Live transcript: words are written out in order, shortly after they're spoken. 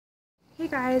Hey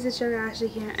guys, it's Sugar Ashley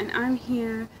here, and I'm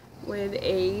here with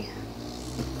a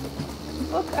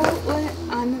book outlet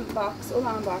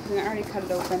unboxing. I already cut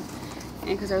it open, and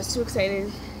because I was too excited,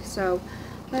 so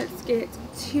let's get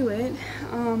to it.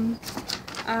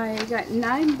 I got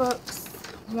 9 books.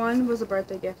 One was a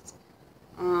birthday gift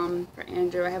for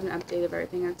Andrew. I have an update of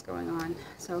everything that's going on,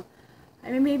 so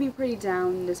I may be pretty down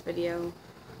in this video,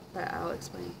 but I'll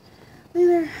explain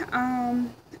later.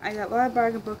 I got a lot of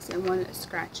bargain books and one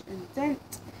scratch and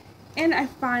dent, and I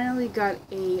finally got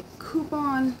a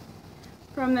coupon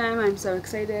from them. I'm so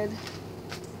excited,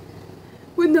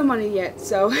 with no money yet,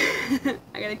 so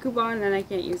I got a coupon and I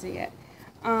can't use it yet.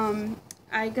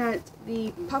 I got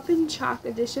the Puffin Chalk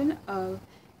edition of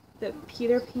the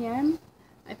Peter Pan.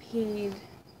 I paid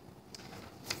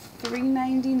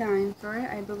 $3.99 for it,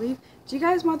 I believe. Do you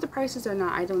guys want the prices or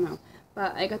not? I don't know.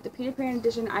 But I got the Peter Pan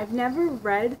edition. I've never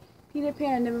read Peter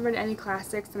Pan. I've never read any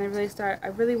classics, and I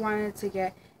really wanted to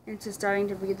get into starting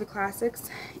to read the classics,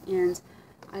 and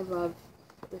I love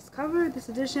this cover, this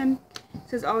edition. It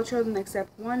says, "All children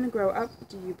except one grow up,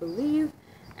 do you believe?"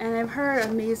 And I've heard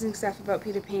amazing stuff about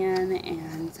Peter Pan,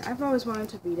 and I've always wanted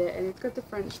to read it. And it's got the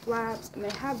French flaps, and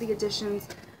they have the editions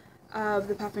of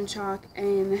the Puffin Chalk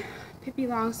and Pippi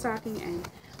Longstocking and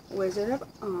Wizard of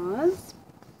Oz.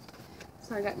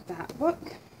 So I got that book.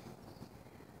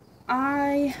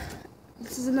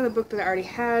 This is another book that I already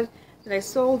had that I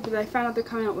sold, but I found out they're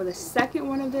coming out with a second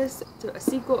one of this, a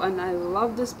sequel, and I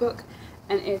love this book.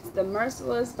 And it's The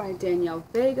Merciless by Danielle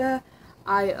Vega.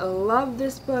 I love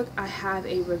this book. I have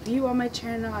a review on my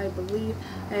channel. I believe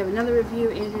I have another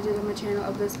review Andrew did on my channel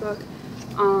of this book.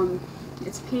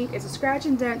 It's pink. It's a scratch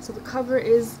and dent, so the cover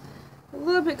is a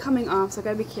little bit coming off, so I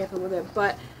gotta be careful with it.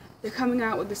 But they're coming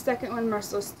out with the second one,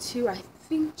 Merciless 2, I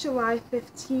think July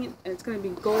 15th, and it's gonna be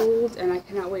gold, and I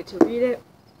cannot wait to read it.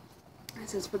 It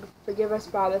says, "Forgive us,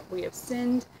 Father, if we have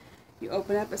sinned." You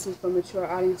open up, it says, "For mature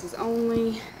audiences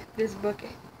only." This book,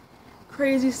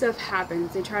 crazy stuff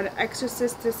happens. They try to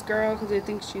exorcist this girl because they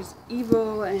think she's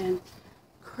evil, and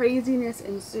craziness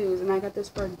ensues. And I got this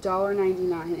for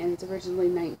 $1.99, and it's originally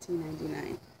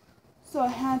 $19.99. So I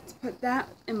had to put that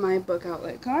in my book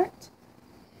outlet cart.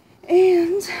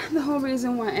 And the whole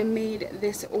reason why I made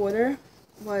this order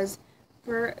was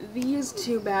for these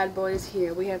two bad boys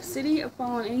here. We have City of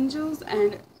Fallen Angels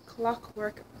and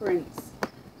Clockwork Prince.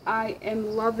 I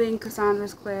am loving Cassandra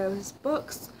Clare's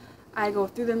books. I go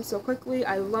through them so quickly.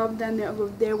 I love them.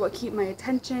 They're what keep my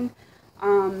attention.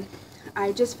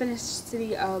 I just finished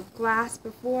City of Glass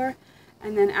before,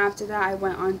 and then after that I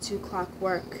went on to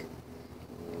Clockwork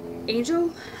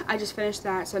Angel. I just finished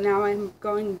that, so now I'm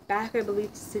going back, I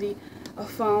believe, to City of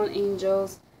Fallen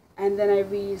Angels, and then I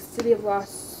read City of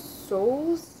Lost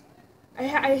Souls. I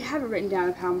have it written down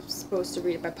of how I'm supposed to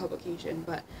read it by publication,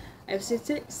 but I have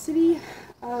City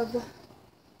of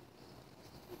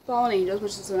Fallen Angels,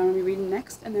 which is what I'm going to be reading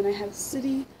next, and then I have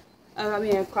I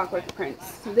have Clockwork Prince.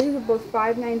 So these are both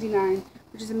 $5.99,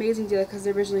 which is an amazing deal because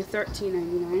they're originally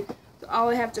 $13.99. So all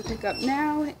I have to pick up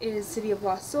now is City of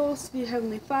Lost Souls, City of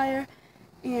Heavenly Fire,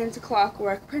 and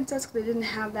Clockwork Princess, because they didn't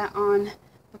have that on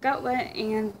book outlet,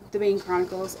 and the Bane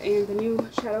Chronicles, and the new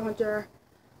Shadowhunter,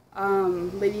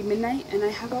 Lady Midnight, and I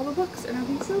have all the books, and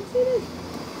I'm so excited.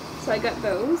 So I got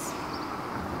those.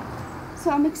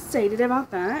 So I'm excited about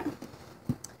that.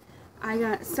 I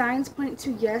got Signs Point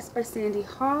to Yes by Sandy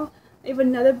Hall. I have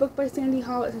another book by Sandy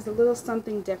Hall. It says A Little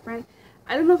Something Different.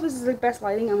 I don't know if this is the best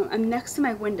lighting. I'm next to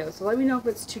my window, so let me know if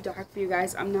it's too dark for you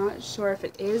guys. I'm not sure if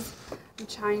it is. I'm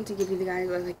trying to give you the guys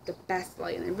like the best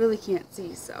light, and I really can't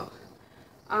see. So,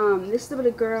 this is about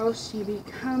a girl. She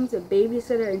becomes a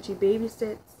babysitter, and she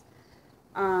babysits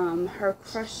her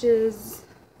crush's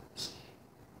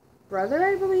brother,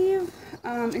 I believe.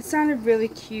 It sounded really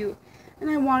cute, and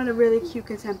I wanted a really cute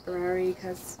contemporary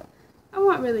because I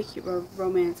want really cute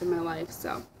romance in my life.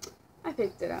 So, I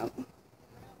picked it up.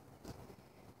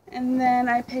 And then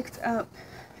I picked up,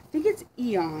 I think it's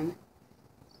Eon,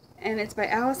 and it's by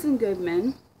Allison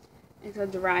Goodman. It's a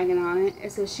dragon on it.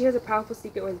 It says, "She has a powerful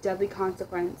secret with deadly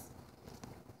consequence."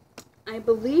 I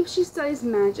believe she studies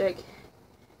magic,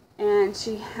 and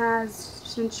she's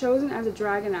been chosen as a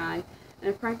dragon eye and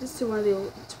apprenticed to one of the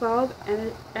 12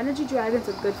 energy dragons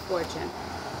of good fortune.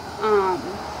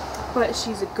 But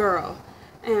she's a girl,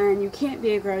 and you can't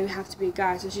be a girl, you have to be a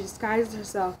guy. So she disguises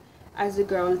herself as a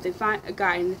girl, and if they find a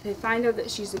guy, and if they find out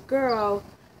that she's a girl,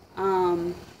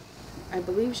 I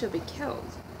believe she'll be killed.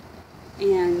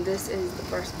 And this is the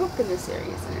first book in the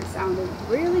series, and it sounded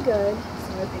really good,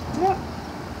 so I picked it up.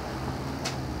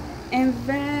 And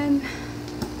then,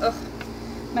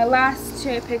 my last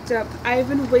two I picked up, I've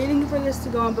been waiting for this to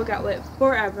go on book outlet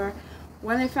forever.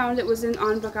 when I found it was in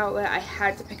On Book Outlet, I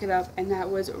had to pick it up, and that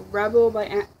was Rebel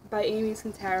by Amy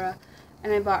Quintana.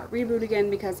 And I bought Reboot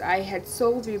again because I had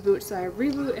sold Reboot, so I have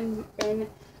Reboot and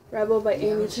Rebel by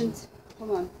Amy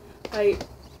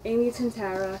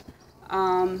Quintana.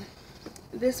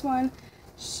 This one,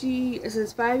 it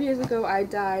says 5 years ago I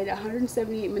died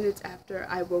 178 minutes after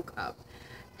I woke up.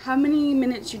 How many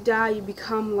minutes you die, you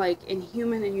become like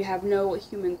inhuman and you have no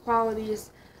human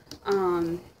qualities.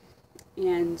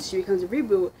 And she becomes a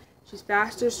Reboot. She's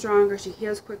faster, stronger, she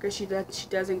heals quicker, she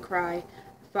doesn't cry.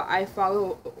 But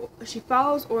she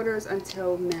follows orders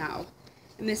until now.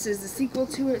 And this is the sequel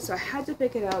to it, so I had to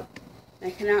pick it up. I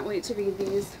cannot wait to read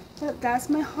these. But that's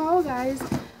my haul, guys.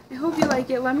 I hope you like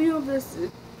it. Let me know if this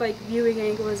viewing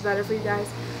angle is better for you guys.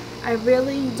 I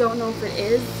really don't know if it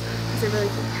is, because I really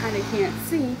kind of can't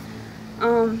see.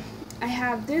 I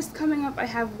have this coming up. I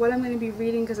have what I'm going to be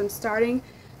reading, because I'm starting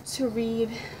to read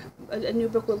a new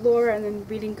book with Laura, and then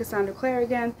reading Cassandra Clare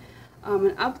again.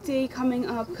 An update coming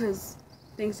up, because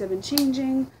things have been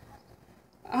changing.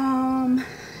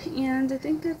 And I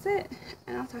think that's it.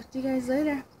 And I'll talk to you guys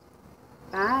later.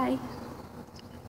 Bye.